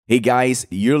Hey guys,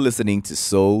 you're listening to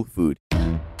Soul Food.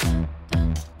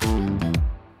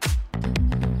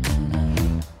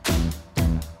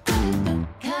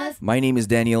 My name is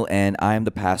Daniel and I am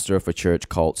the pastor of a church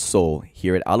called Soul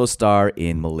here at Alostar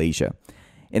in Malaysia.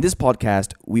 In this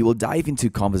podcast, we will dive into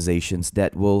conversations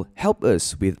that will help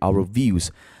us with our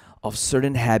views of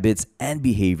certain habits and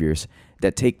behaviors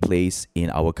that take place in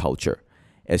our culture.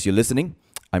 As you're listening,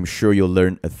 I'm sure you'll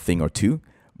learn a thing or two,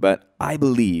 but I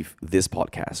believe this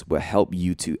podcast will help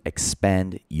you to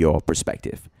expand your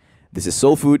perspective. This is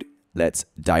Soul Food. Let's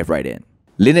dive right in.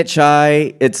 Lynette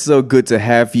Chai, it's so good to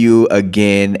have you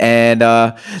again. And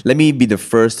let me be the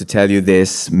first to tell you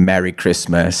this. Merry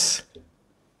Christmas.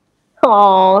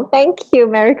 Oh, thank you.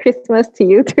 Merry Christmas to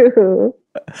you too.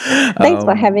 Thanks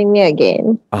for having me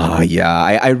again.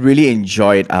 I really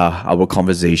enjoyed our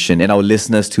conversation and our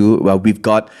listeners too. Well, we've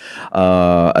got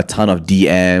a ton of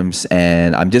DMs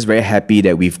and I'm just very happy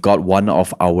that we've got one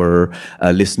of our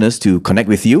listeners to connect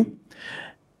with you.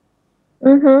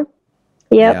 Mm-hmm.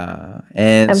 Yep. Yeah.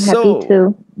 And I'm happy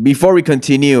too. Before we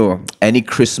continue, any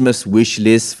Christmas wish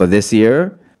list for this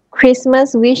year?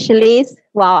 Christmas wish list.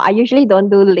 Wow, I usually don't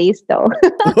do lists though.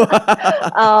 One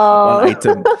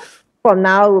item. For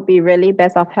now, it would be really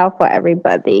best of health for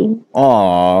everybody.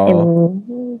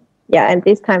 Aww. And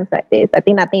these times like this, I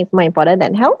think nothing is more important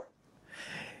than health.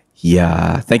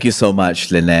 Yeah, thank you so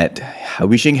much, Lynette.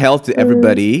 Wishing health to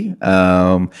everybody.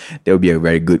 That would be a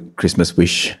very good Christmas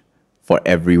wish for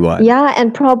everyone. Yeah,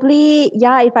 and probably,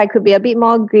 if I could be a bit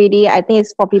more greedy, I think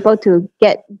it's for people to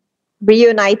get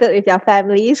reunited with their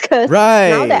families. Because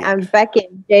now that I'm back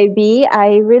in JB,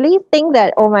 I really think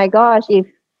that, oh my gosh, if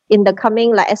in the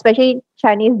coming, like especially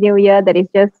Chinese New Year, that is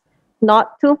just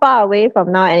not too far away from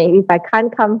now, and if I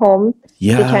can't come home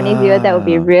to Chinese New Year, that would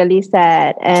be really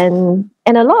sad. And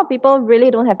a lot of people really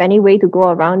don't have any way to go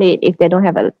around it if they don't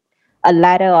have a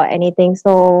ladder or anything.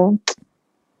 So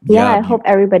I hope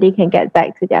everybody can get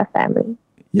back to their family.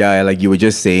 Yeah, like you were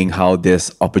just saying how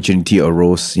this opportunity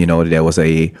arose, there was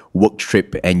a work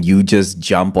trip and you just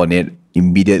jump on it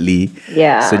immediately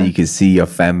so that you can see your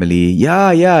family.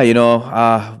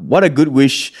 What a good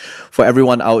wish for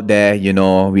everyone out there.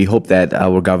 We hope that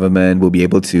our government will be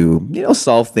able to,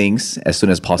 solve things as soon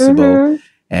as possible. Mm-hmm.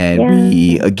 And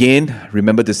we, again,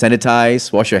 remember to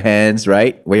sanitize, wash your hands,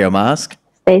 right? Wear your mask.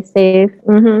 Stay safe.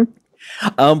 Mm-hmm.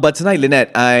 But tonight,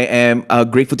 Lynette, I am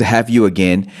grateful to have you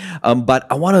again. But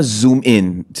I want to zoom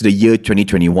in to the year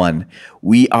 2021.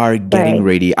 We are getting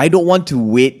ready. I don't want to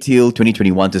wait till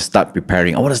 2021 to start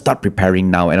preparing. I want to start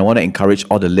preparing now. And I want to encourage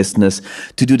all the listeners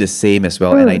to do the same as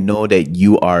well. And I know that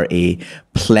you are a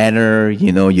planner.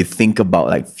 You think about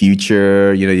like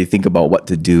future. You think about what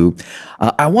to do.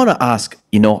 I want to ask,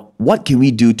 what can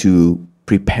we do to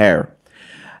prepare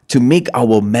to make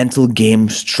our mental game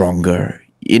stronger?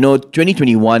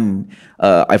 2021,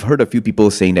 I've heard a few people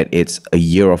saying that it's a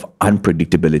year of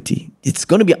unpredictability. It's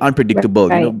going to be unpredictable.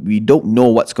 Right. We don't know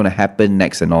what's going to happen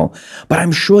next and all. But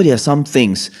I'm sure there are some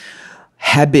things,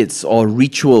 habits or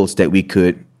rituals that we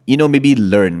could, maybe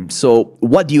learn. So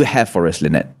what do you have for us,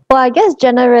 Lynette? Well, I guess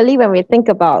generally when we think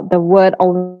about the word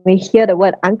or when we hear the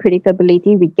word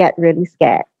unpredictability, we get really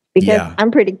scared because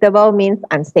unpredictable means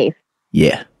unsafe.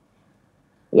 Yeah.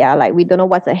 Yeah, like we don't know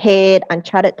what's ahead,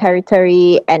 uncharted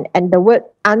territory, and the word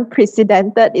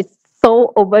unprecedented is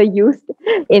so overused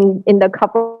in the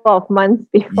couple of months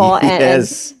before.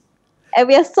 Yes. And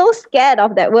we are so scared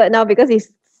of that word now because it's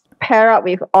paired up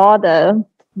with all the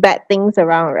bad things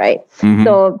around, right? Mm-hmm.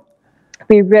 So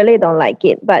we really don't like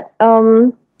it. But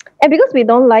and because we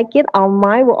don't like it, our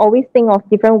mind will always think of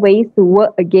different ways to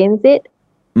work against it.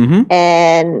 Mm-hmm.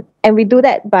 And we do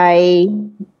that by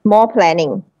more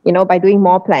planning. By doing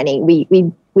more planning,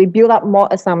 we build up more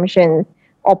assumptions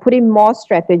or put in more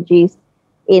strategies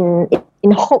in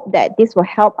hope that this will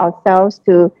help ourselves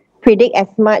to predict as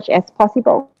much as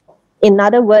possible. In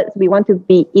other words, we want to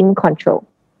be in control.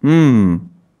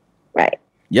 Right.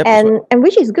 Yep. And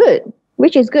which is good.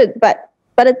 But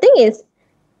the thing is,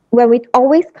 when we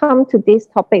always come to this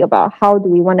topic about how do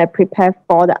we want to prepare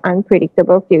for the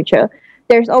unpredictable future,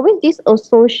 there's always this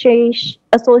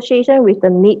association with the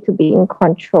need to be in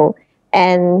control.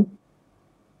 And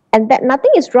that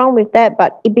nothing is wrong with that,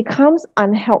 but it becomes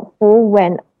unhelpful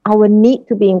when our need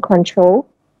to be in control,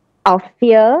 our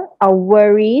fear, our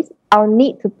worries, our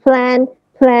need to plan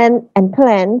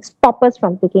stop us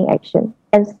from taking action.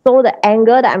 And so the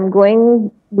angle that I'm going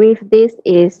with this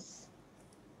is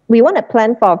we want to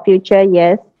plan for our future,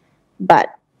 yes,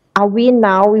 but are we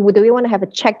now, do we want to have a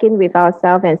check-in with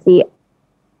ourselves and see,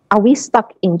 are we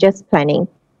stuck in just planning,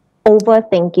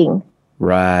 overthinking?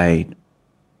 Right.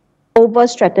 Over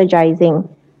strategizing.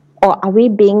 or are we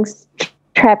being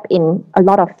trapped in a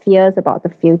lot of fears about the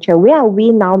future? Where are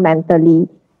we now mentally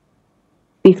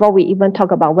before we even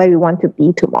talk about where we want to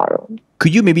be tomorrow?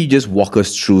 Could you maybe just walk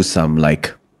us through some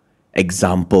like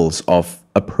examples of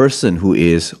a person who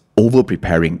is over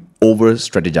preparing, over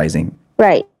strategizing?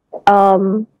 Right.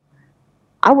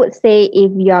 I would say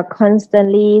if you are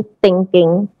constantly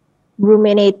thinking,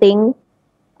 ruminating,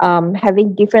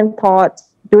 having different thoughts,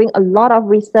 doing a lot of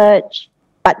research,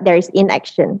 but there is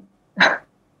inaction.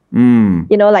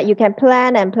 You know, like you can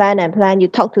plan and plan and plan. You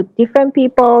talk to different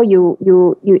people.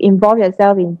 You involve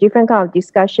yourself in different kind of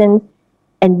discussions,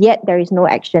 and yet there is no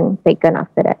action taken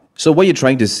after that. So what you're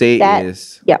trying to say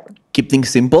is keep things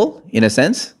simple in a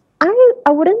sense?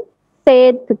 I wouldn't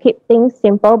say to keep things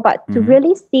simple, but to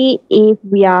really see if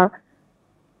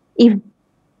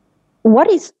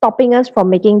what is stopping us from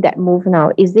making that move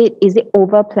now? Is it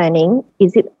over planning?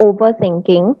 Is it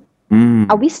overthinking?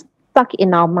 Are we stuck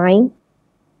in our mind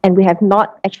and we have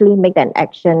not actually made an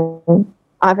action?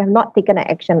 I have not taken an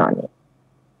action on it.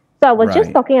 So I was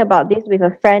just talking about this with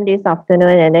a friend this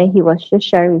afternoon, and then he was just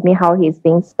sharing with me how he's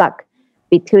being stuck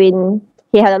between.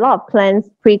 He had a lot of plans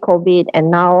pre-COVID,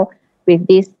 and now with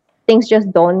this, things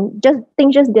just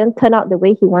didn't turn out the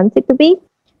way he wants it to be.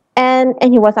 And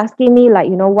he was asking me, like,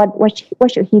 you know,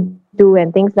 what should he do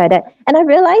and things like that. And I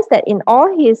realized that in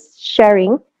all his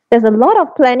sharing, there's a lot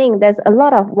of planning. There's a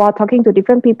lot of, while talking to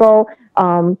different people,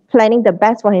 planning the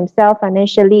best for himself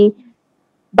financially.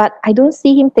 But I don't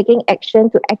see him taking action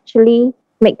to actually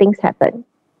make things happen.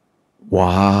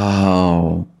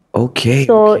 Wow. Okay.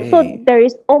 So there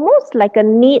is almost like a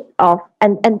need of,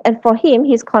 and for him,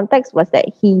 his context was that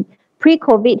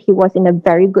pre-COVID, he was in a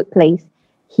very good place.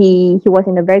 He was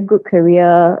in a very good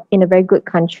career, in a very good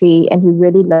country, and he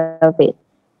really loved it.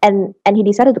 And he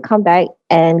decided to come back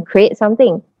and create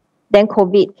something. Then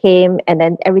COVID came, and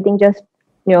then everything just,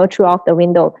 you know, threw off the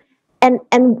window. And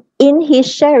in his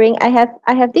sharing, I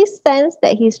have this sense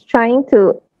that he's trying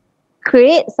to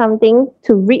create something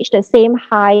to reach the same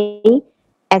high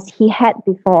as he had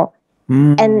before.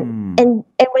 And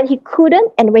when he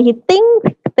couldn't, and when he think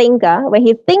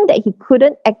that he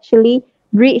couldn't actually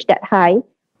reach that high,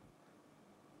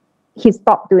 he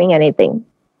stopped doing anything.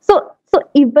 So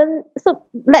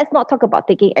let's not talk about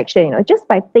taking action, you know, just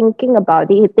by thinking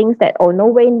about it, he thinks that, oh, no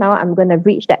way, now I'm going to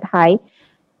reach that high.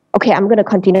 Okay, I'm going to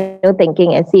continue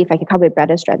thinking and see if I can come up with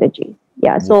better strategy.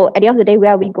 Yeah. So at the end of the day,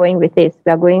 where are we going with this?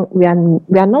 We are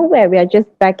nowhere. We are just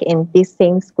back in this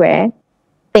same square,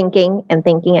 thinking and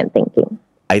thinking and thinking.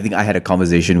 I think I had a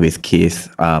conversation with Keith,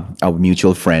 our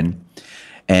mutual friend.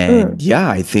 And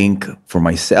I think for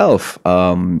myself,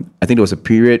 I think there was a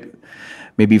period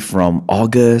maybe from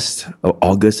August,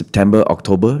 September,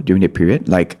 October, during that period.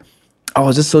 Like, I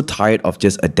was just so tired of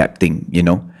just adapting, you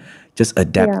know, just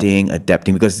adapting,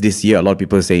 because this year a lot of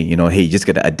people say, you know, hey, you just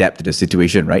got to adapt to the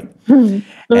situation, right?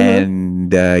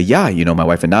 And you know, my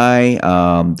wife and I,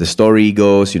 the story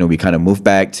goes, you know, we kind of moved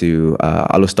back to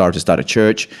Alustar to start a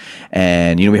church,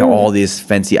 and you know, we have all these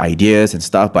fancy ideas and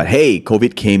stuff, but hey,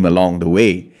 COVID came along the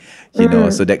way. You know,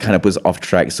 so that kind of puts off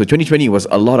track. So 2020 was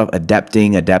a lot of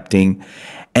adapting.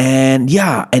 And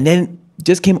then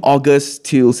just came August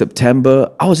till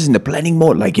September. I was just in the planning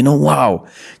mode, like, you know, wow,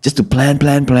 just to plan.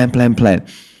 And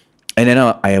then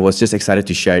I was just excited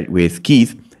to share it with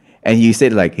Keith. And he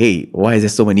said, like, hey, why is there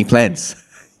so many plans?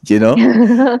 You know?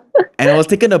 And I was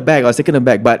taken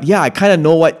aback. But yeah, I kind of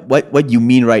know what you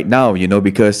mean right now, you know,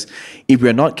 because if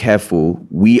we're not careful,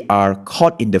 we are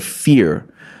caught in the fear.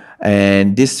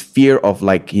 And this fear of,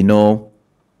 like, you know,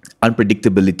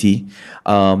 unpredictability,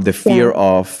 the fear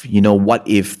of, you know, what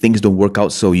if things don't work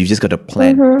out? So you just got to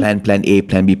plan A,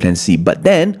 plan B, plan C. But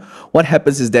then what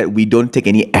happens is that we don't take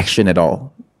any action at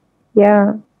all.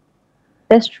 Yeah,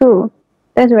 that's true.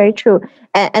 That's very true.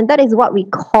 And that is what we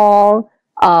call,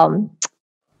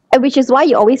 which is why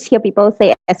you always hear people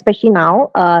say, especially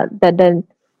now, that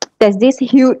there's this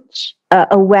huge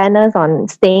awareness on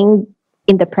staying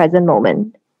in the present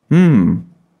moment.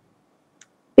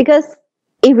 Because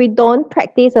if we don't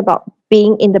practice about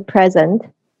being in the present,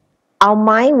 our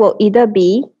mind will either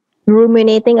be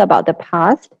ruminating about the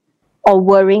past or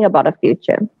worrying about the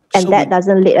future. And that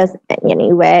doesn't lead us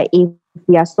anywhere if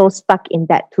we are so stuck in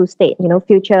that two state, you know,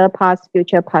 future, past,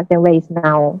 then where is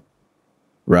now?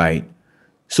 Right.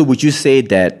 So would you say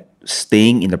that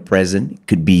staying in the present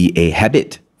could be a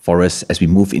habit for us as we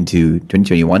move into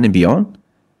 2021 and beyond?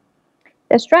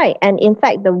 That's right. And in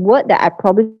fact, the word that I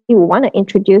probably want to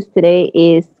introduce today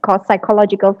is called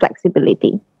psychological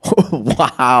flexibility.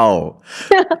 Wow.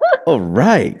 All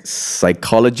right.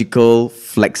 Psychological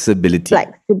flexibility.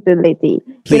 Flexibility.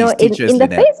 Please teach us, in the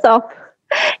face of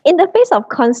In the face of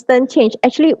constant change,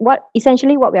 actually,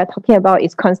 essentially what we are talking about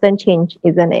is constant change,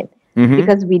 isn't it? Mm-hmm.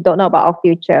 Because we don't know about our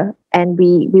future, and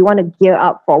we want to gear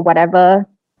up for whatever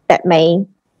that may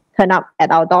turn up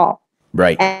at our door.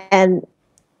 Right. And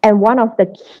one of the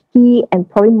key and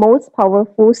probably most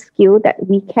powerful skill that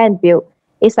we can build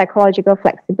is psychological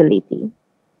flexibility.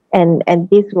 And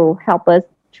this will help us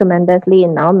tremendously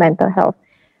in our mental health.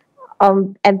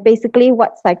 And basically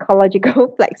what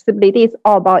psychological flexibility is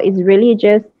all about is really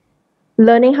just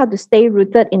learning how to stay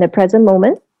rooted in the present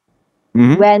moment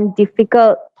when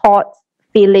difficult thoughts,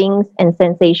 feelings, and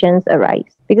sensations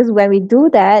arise. Because when we do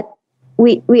that,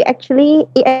 it actually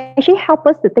helps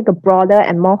us to take a broader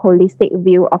and more holistic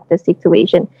view of the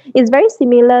situation. It's very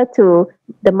similar to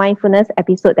the mindfulness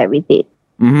episode that we did.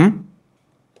 Mm-hmm.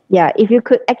 Yeah, if you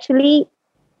could actually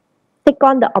take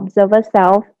on the observer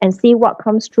self and see what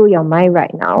comes through your mind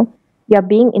right now, you're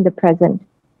being in the present.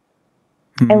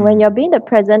 And when you're being the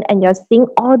present and you're seeing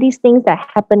all these things that are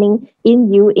happening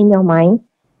in you, in your mind,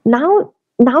 now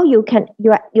you're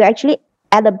actually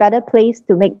at a better place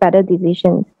to make better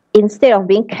decisions instead of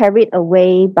being carried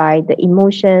away by the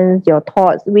emotions, your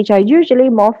thoughts, which are usually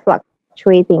more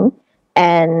fluctuating.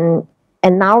 And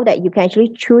now that you can actually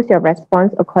choose your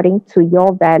response according to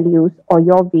your values or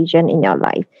your vision in your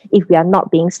life, if we are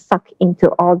not being sucked into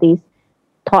all these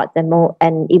thoughts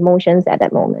and emotions at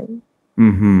that moment.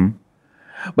 Mm-hmm.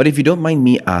 But if you don't mind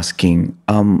me asking,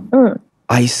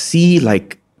 I see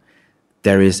like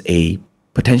there is a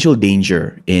potential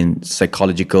danger in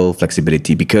psychological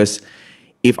flexibility, because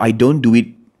if I don't do it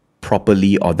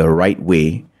properly or the right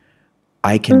way,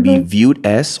 I can be viewed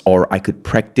as, or I could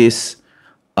practice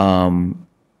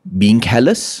being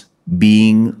careless,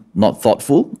 being not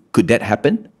thoughtful. Could that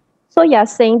happen? So you're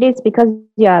saying this because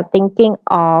you're thinking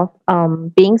of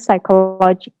being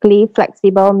psychologically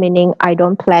flexible, meaning I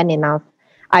don't plan enough.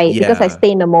 Because I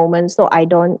stay in the moment, so I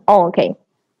don't. Oh, okay.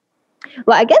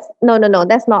 Well, I guess no.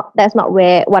 That's not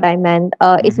where what I meant.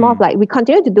 It's more of like we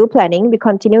continue to do planning. We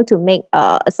continue to make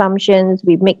assumptions.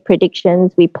 We make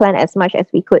predictions. We plan as much as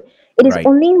we could. It is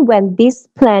only when this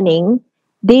planning,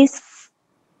 it's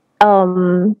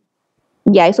only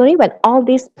when all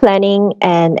this planning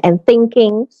and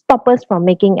thinking stop us from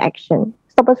making action,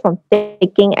 stop us from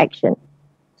taking action,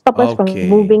 stop us from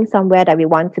moving somewhere that we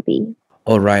want to be.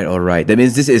 All right. That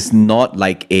means this is not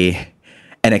like an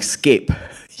escape,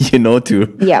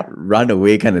 to run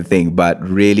away kind of thing, but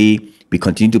really we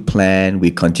continue to plan,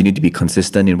 we continue to be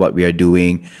consistent in what we are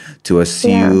doing, to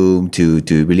assume, to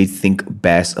really think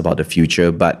best about the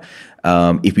future. But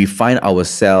if we find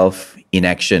ourselves in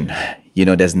action,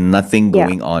 there's nothing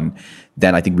going on,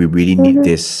 then I think we really need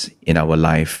this in our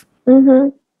life.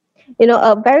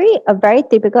 A very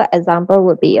typical example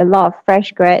would be a lot of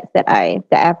fresh grads that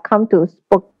I've come to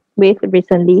spoke with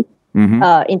recently,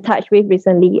 in touch with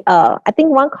recently. I think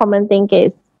one common thing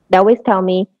is they always tell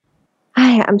me,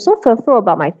 I'm so fearful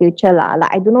about my future lah.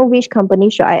 Like I don't know which company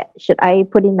should I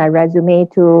put in my resume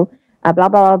to, blah blah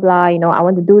blah blah. I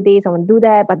want to do this, I want to do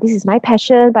that, but this is my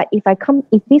passion. But if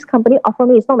this company offer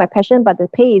me, it's not my passion, but the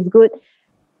pay is good.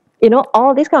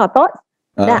 All these kind of thoughts.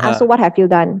 Then I ask, so what have you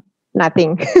done?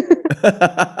 Nothing.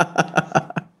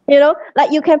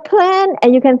 Like you can plan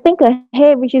and you can think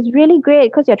ahead, which is really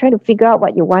great because you're trying to figure out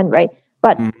what you want, right?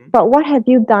 But what have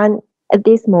you done at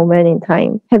this moment in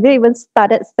time? Have you even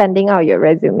started sending out your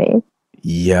resume?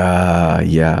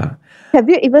 Yeah. Have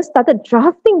you even started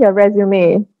drafting your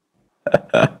resume?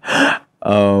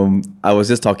 I was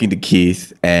just talking to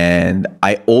Keith, and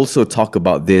I also talk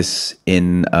about this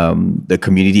in the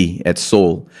community at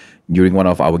Seoul during one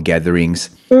of our gatherings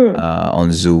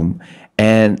on Zoom.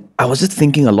 And I was just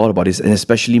thinking a lot about this, and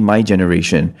especially my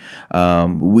generation.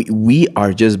 We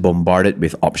are just bombarded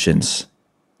with options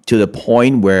to the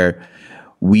point where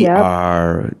we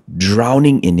are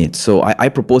drowning in it. So I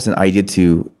proposed an idea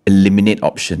to eliminate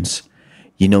options.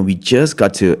 We just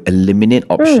got to eliminate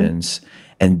options,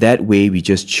 and that way we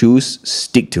just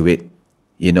stick to it.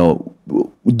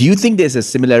 Do you think there's a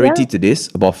similarity to this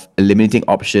about eliminating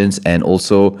options, and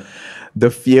also the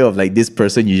fear of like this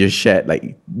person you just shared,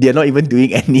 like they're not even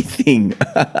doing anything?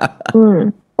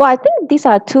 Well, I think these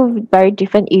are two very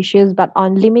different issues, but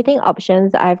on limiting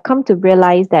options, I've come to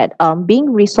realize that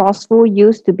being resourceful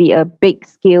used to be a big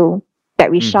skill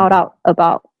that we shout out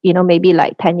about, maybe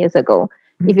like 10 years ago.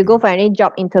 If you go for any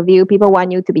job interview, people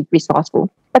want you to be resourceful.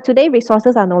 But today,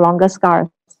 resources are no longer scarce.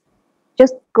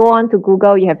 Just go on to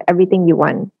Google, you have everything you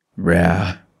want.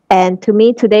 Yeah. And to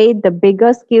me, today, the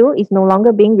bigger skill is no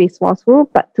longer being resourceful,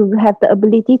 but to have the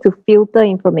ability to filter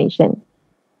information.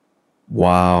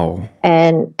 Wow.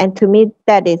 And to me,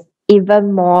 that is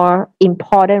even more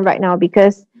important right now,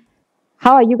 because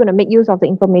how are you going to make use of the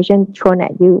information thrown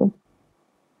at you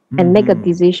and make a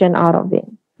decision out of it?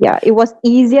 Yeah, it was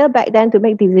easier back then to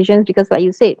make decisions because, like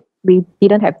you said, we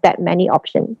didn't have that many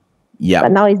options. Yeah.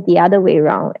 But now it's the other way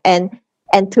around. And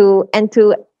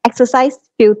to exercise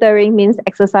filtering means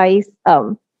exercise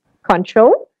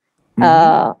control,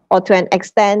 or to an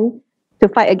extent to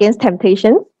fight against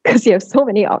temptation because you have so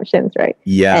many options, right?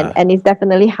 Yeah. And it's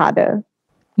definitely harder.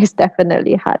 It's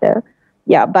definitely harder.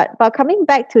 Yeah, but coming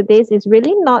back to this, is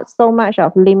really not so much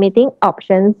of limiting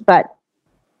options, but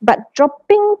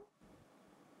dropping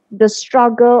the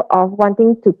struggle of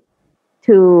wanting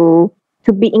to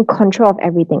be in control of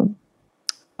everything.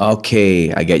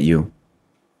 Okay, I get you.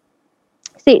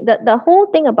 See, the whole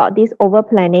thing about this over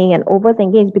planning and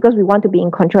overthinking is because we want to be in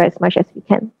control as much as we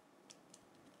can.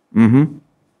 Mm-hmm.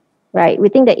 Right? We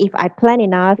think that if I plan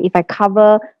enough, if I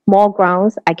cover more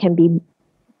grounds, I can be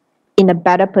in a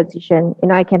better position.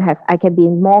 I can be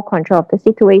in more control of the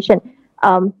situation,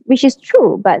 which is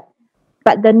true.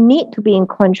 But the need to be in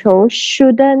control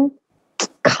shouldn't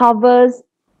covers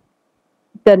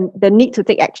the need to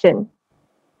take action.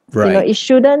 Right. It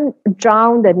shouldn't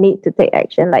drown the need to take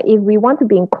action. Like if we want to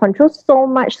be in control so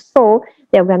much so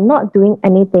that we're not doing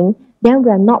anything, then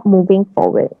we're not moving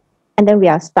forward. And then we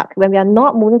are stuck. When we are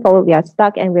not moving forward, we are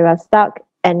stuck, and we are stuck,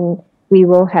 and we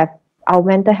will have our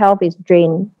mental health is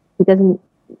drained because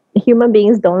human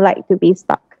beings don't like to be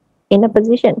stuck in a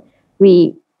position.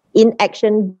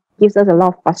 Inaction gives us a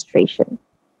lot of frustration.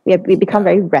 We become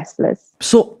very restless.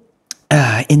 So,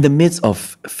 in the midst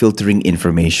of filtering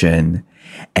information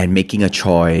and making a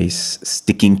choice,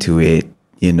 sticking to it,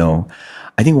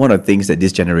 I think one of the things that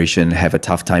this generation have a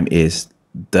tough time is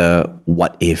the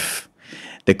what if,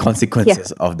 the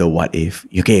consequences of the what if.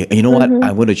 Okay, you know what?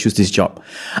 I'm going to choose this job.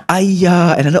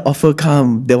 Another offer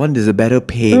come. The one is a better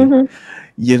pay. I'm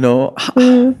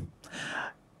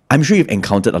sure you've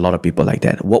encountered a lot of people like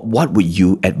that. What would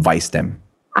you advise them?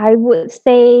 I would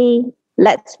say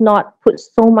let's not put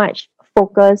so much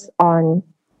focus on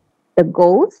the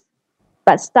goals,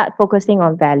 but start focusing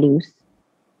on values.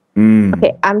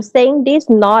 Okay, I'm saying this,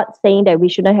 not saying that we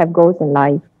shouldn't have goals in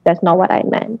life. That's not what I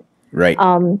meant. Right.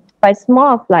 But it's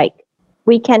more of like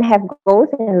we can have goals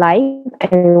in life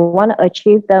and we want to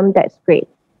achieve them. That's great.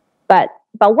 But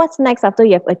what's next after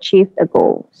you have achieved a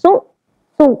goal? So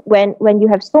when you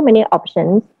have so many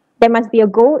options, there must be a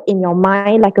goal in your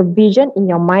mind, like a vision in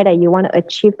your mind that you want to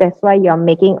achieve. That's why you're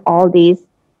making all these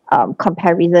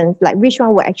comparisons, like which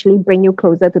one will actually bring you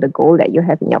closer to the goal that you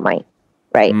have in your mind,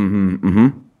 right?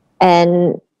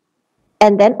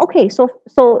 And then okay, so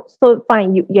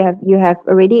fine, you have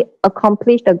already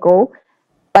accomplished the goal,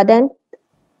 but then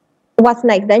what's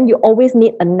next? Then you always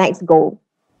need a next goal.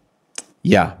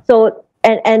 Yeah. So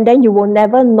and then you will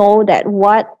never know that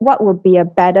what would be a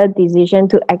better decision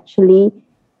to actually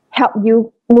help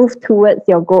you move towards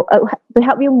your goal, to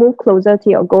help you move closer to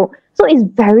your goal. So it's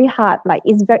very hard. Like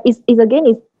it's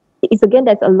again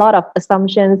there's a lot of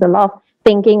assumptions, a lot of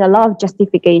thinking, a lot of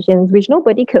justifications, which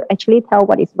nobody could actually tell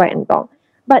what is right and wrong.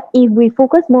 But if we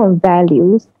focus more on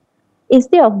values,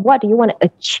 instead of what do you want to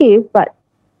achieve, but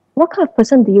what kind of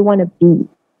person do you want to be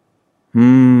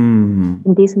in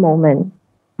this moment?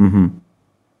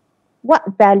 What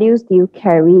values do you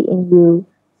carry in you?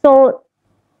 So,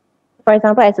 for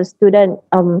example, as a student,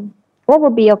 what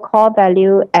would be your core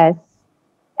value as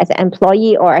an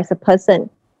employee or as a person?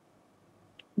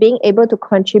 Being able to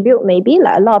contribute, maybe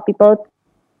like a lot of people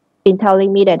been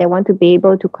telling me that they want to be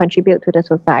able to contribute to the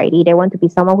society. They want to be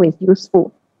someone who is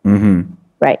useful.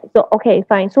 Right. So, okay,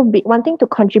 fine. So wanting to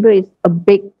contribute is a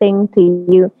big thing to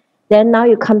you. Then now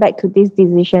you come back to this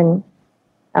decision,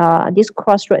 this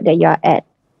crossroad that you're at.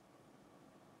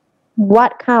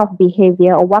 What kind of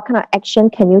behavior or what kind of action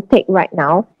can you take right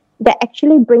now that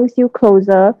actually brings you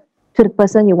closer to the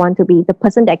person you want to be, the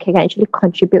person that can actually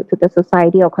contribute to the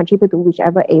society or contribute to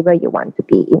whichever area you want to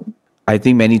be in? I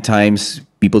think many times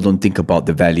people don't think about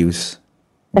the values.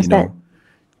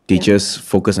 They just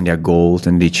focus on their goals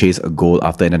and they chase a goal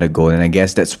after another goal. And I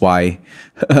guess that's why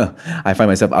I find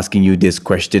myself asking you this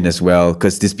question as well.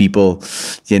 Because these people,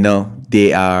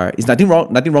 it's nothing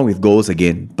wrong with goals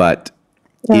again. But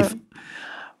if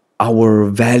our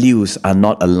values are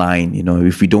not aligned,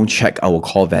 if we don't check our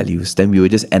core values, then we will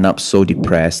just end up so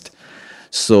depressed,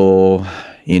 so,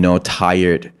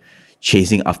 tired,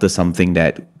 chasing after something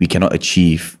that we cannot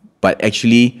achieve. But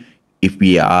actually, if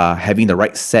we are having the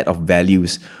right set of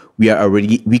values,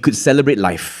 we could celebrate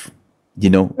life.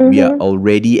 We are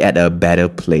already at a better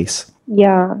place.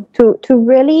 Yeah, to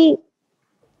really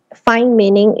find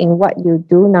meaning in what you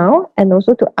do now, and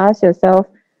also to ask yourself,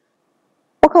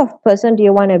 what kind of person do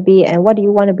you want to be and what do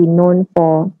you want to be known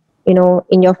for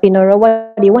in your funeral,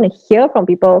 what do you want to hear from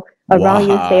people around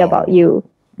you say about you?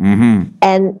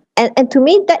 And to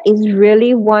me, that is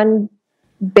really one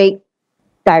big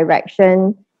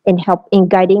direction in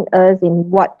guiding us in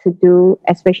what to do,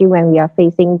 especially when we are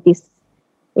facing this,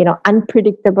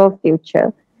 unpredictable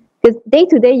future. Because day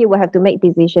to day, you will have to make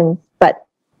decisions, but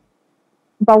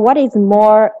what is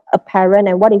more apparent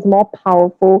and what is more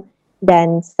powerful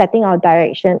than setting our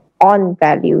direction on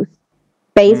values,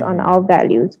 based on our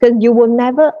values? Because you will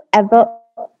never ever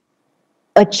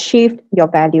achieve your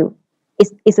value.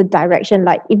 It's a direction.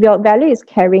 Like if your value is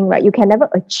caring, right, you can never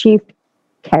achieve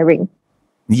caring.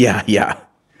 Yeah.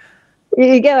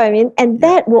 You get what I mean? And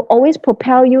that will always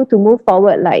propel you to move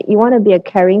forward. Like you want to be a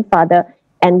caring father,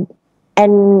 and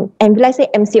let's say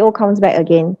MCO comes back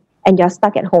again, and you're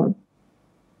stuck at home,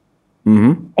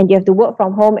 and you have to work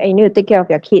from home, and you need to take care of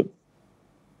your kids.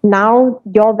 Now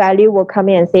your value will come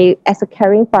in and say, as a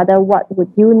caring father, what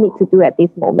would you need to do at this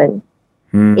moment?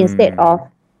 Instead of,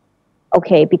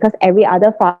 okay, because every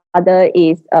other father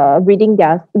is reading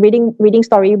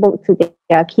storybook to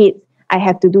their kids, I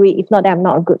have to do it. If not, I'm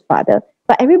not a good father.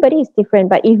 But everybody is different.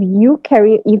 But if you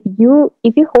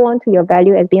hold on to your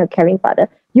value as being a caring father,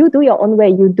 you do your own way.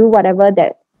 You do whatever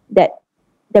that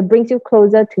brings you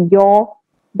closer to your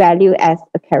value as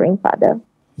a caring father.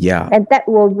 Yeah. And that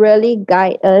will really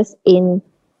guide us in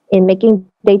making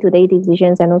day-to-day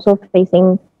decisions and also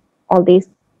facing all this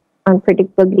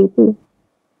unpredictability.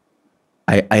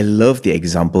 I love the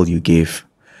example you gave.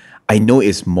 I know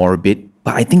it's morbid,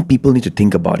 but I think people need to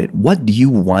think about it. What do you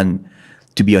want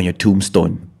to be on your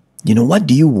tombstone? What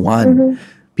do you want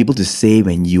people to say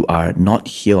when you are not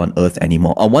here on earth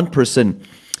anymore? One person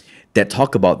that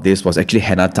talked about this was actually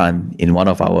Hannah Tan in one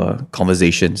of our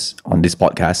conversations on this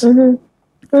podcast.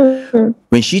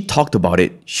 When she talked about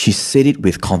it, she said it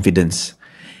with confidence.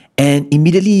 And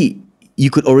immediately, you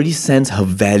could already sense her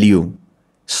value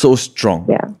so strong,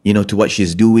 to what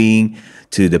she's doing,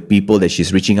 to the people that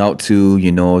she's reaching out to,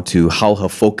 to how her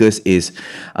focus is.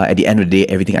 At the end of the day,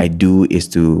 everything I do is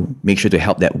to make sure to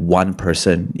help that one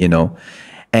person,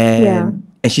 And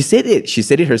she said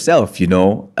it herself,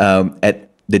 at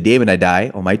the day when I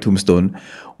die, on my tombstone,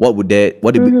 what would it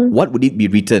be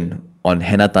written on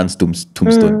Hannah Tan's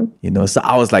tombstone? So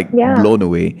I was like blown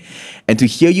away. And to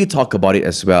hear you talk about it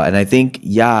as well, and I think,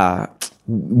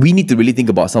 we need to really think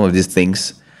about some of these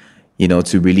things,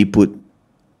 to really put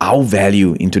our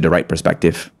value into the right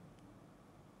perspective.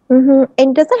 And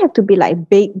it doesn't have to be like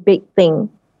big thing.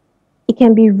 It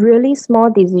can be really small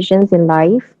decisions in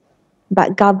life,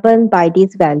 but governed by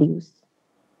these values.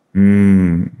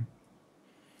 That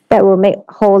will make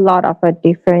a whole lot of a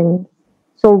difference.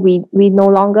 So we no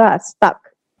longer are stuck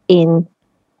in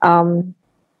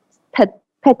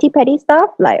petty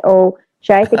stuff like, oh,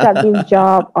 should I take up this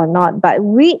job or not? But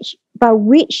which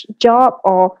job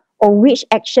or which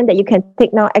action that you can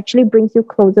take now actually brings you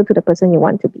closer to the person you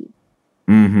want to be.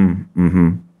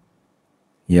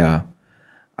 Yeah.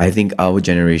 I think our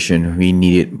generation, we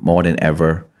need it more than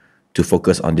ever to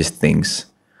focus on these things.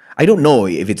 I don't know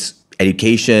if it's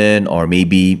education or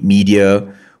maybe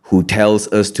media who tells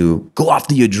us to go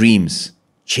after your dreams,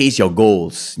 chase your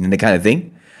goals, that kind of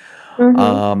thing.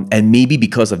 And maybe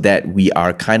because of that, we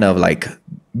are kind of like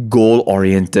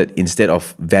goal-oriented instead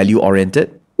of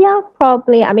value-oriented. Yeah,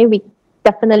 probably. I mean, we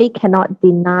definitely cannot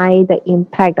deny the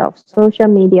impact of social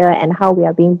media and how we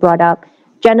are being brought up.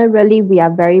 Generally, we are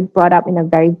very brought up in a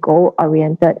very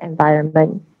goal-oriented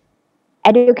environment.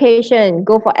 Education,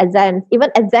 go for exams. Even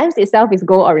exams itself is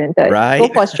goal-oriented. Right. Go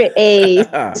for straight A's.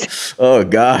 Oh,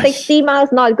 gosh. 60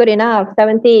 marks, not good enough.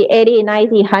 70, 80,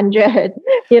 90, 100.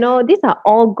 These are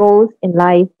all goals in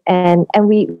life. And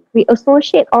we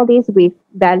associate all these with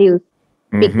values.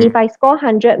 If I score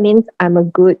 100 means I'm a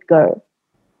good girl.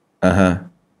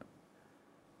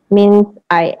 Means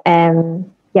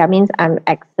means I'm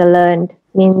excellent.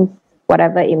 Means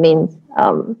whatever it means.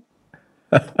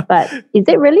 But is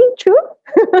it really true?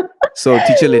 So,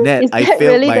 Teacher Lynette, I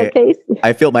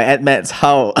failed my Ed Maths.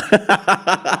 How?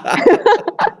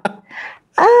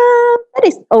 That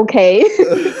is okay.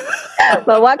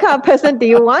 But what kind of person do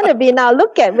you want to be now?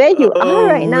 Look at where you are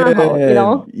right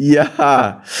now.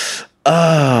 Yeah.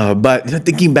 But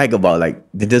thinking back about like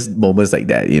just moments like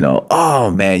that,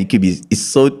 oh man, it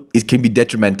can be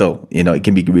detrimental. It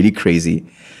can be really crazy,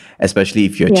 especially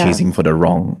if you're chasing for the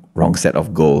wrong set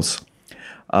of goals.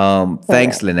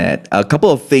 Thanks, Lynette. A couple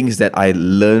of things that I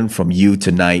learned from you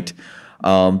tonight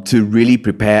to really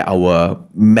prepare our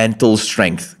mental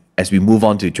strength as we move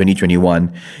on to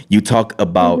 2021. You talk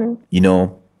about,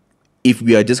 if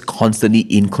we are just constantly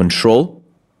in control,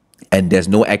 and there's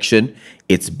no action,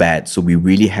 it's bad. So we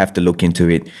really have to look into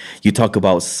it. You talk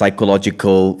about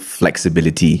psychological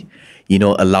flexibility,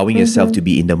 allowing yourself to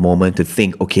be in the moment, to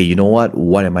think, okay, you know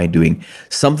what am I doing?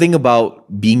 Something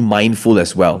about being mindful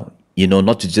as well,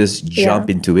 not to just jump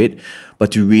into it,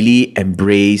 but to really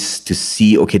embrace, to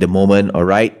see, okay, the moment, all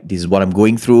right, this is what I'm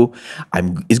going through.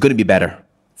 It's going to be better.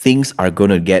 Things are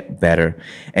going to get better.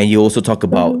 And you also talk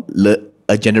about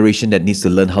a generation that needs to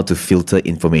learn how to filter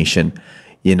information,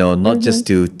 not just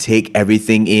to take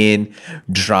everything in,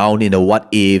 drown in the what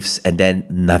ifs, and then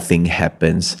nothing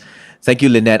happens. Thank you,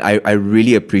 Lynette. I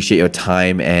really appreciate your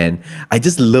time, and I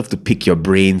just love to pick your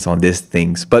brains on these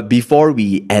things. But before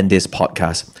we end this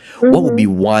podcast, what would be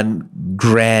one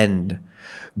grand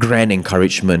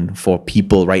encouragement for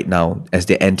people right now as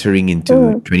they're entering into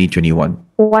 2021?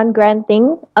 One grand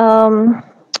thing, I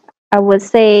would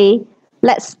say,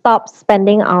 let's stop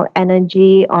spending our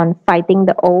energy on fighting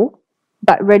the old,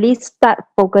 but really start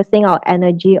focusing our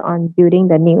energy on building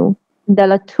the new.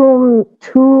 There are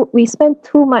we spend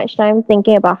too much time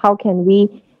thinking about how can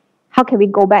we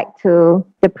go back to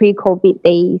the pre-COVID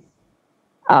days.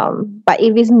 But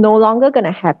if it's no longer going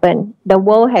to happen, the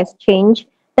world has changed,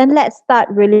 then let's start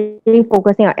really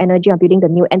focusing our energy on building the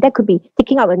new. And that could be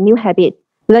taking up a new habit,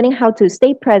 learning how to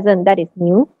stay present, that is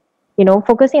new.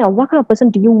 Focusing on what kind of person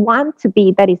do you want to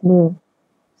be, that is new.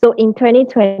 So in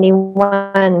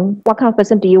 2021, what kind of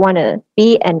person do you want to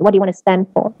be and what do you want to stand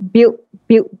for? Build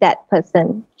that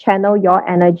person. Channel your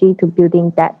energy to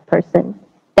building that person,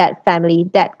 that family,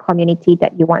 that community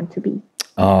that you want to be.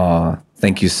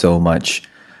 Thank you so much.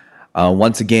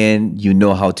 Once again, you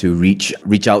know how to reach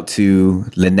out to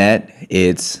Lynette.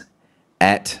 It's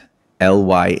at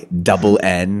LYNNETTE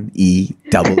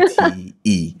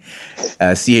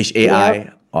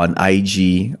CHAI on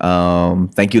IG.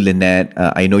 Thank you, Lynette.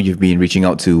 I know you've been reaching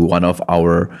out to one of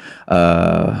our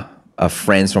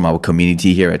friends from our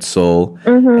community here at Soul.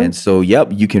 And so,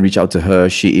 you can reach out to her.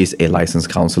 She is a licensed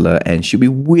counselor and she'll be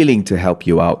willing to help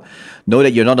you out. Know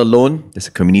that you're not alone. There's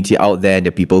a community out there and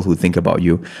there are people who think about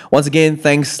you. Once again,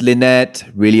 thanks, Lynette.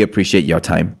 Really appreciate your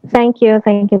time. Thank you.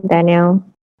 Thank you, Daniel.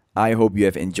 I hope you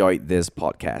have enjoyed this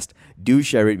podcast. Do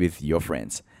share it with your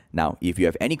friends. Now, if you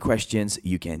have any questions,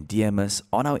 you can DM us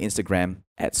on our Instagram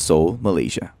at Soul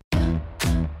Malaysia.